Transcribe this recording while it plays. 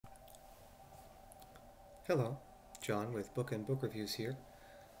Hello, John with Book and Book Reviews here.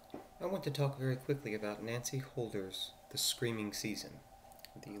 I want to talk very quickly about Nancy Holder's The Screaming Season,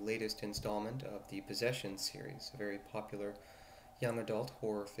 the latest installment of the Possession series, a very popular young adult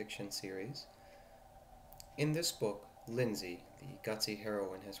horror fiction series. In this book, Lindsay, the gutsy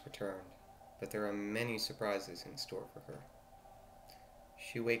heroine, has returned, but there are many surprises in store for her.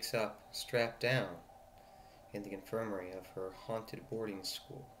 She wakes up strapped down in the infirmary of her haunted boarding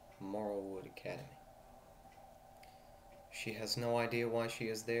school, Marlwood Academy. She has no idea why she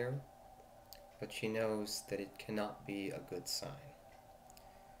is there, but she knows that it cannot be a good sign.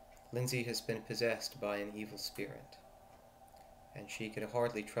 Lindsay has been possessed by an evil spirit, and she could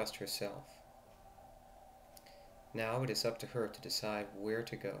hardly trust herself. Now it is up to her to decide where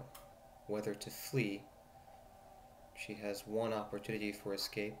to go, whether to flee. She has one opportunity for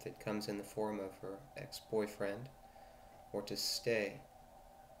escape that comes in the form of her ex-boyfriend, or to stay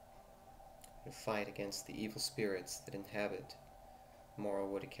and fight against the evil spirits that inhabit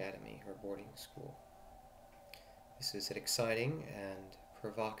Marlwood Academy, her boarding school. This is an exciting and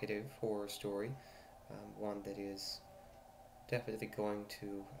provocative horror story, one that is definitely going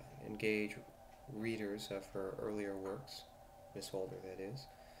to engage readers of her earlier works, Miss Holder that is,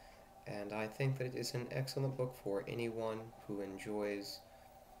 and I think that it is an excellent book for anyone who enjoys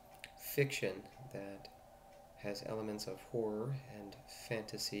fiction that has elements of horror and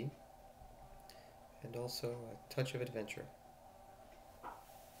fantasy, and also a touch of adventure.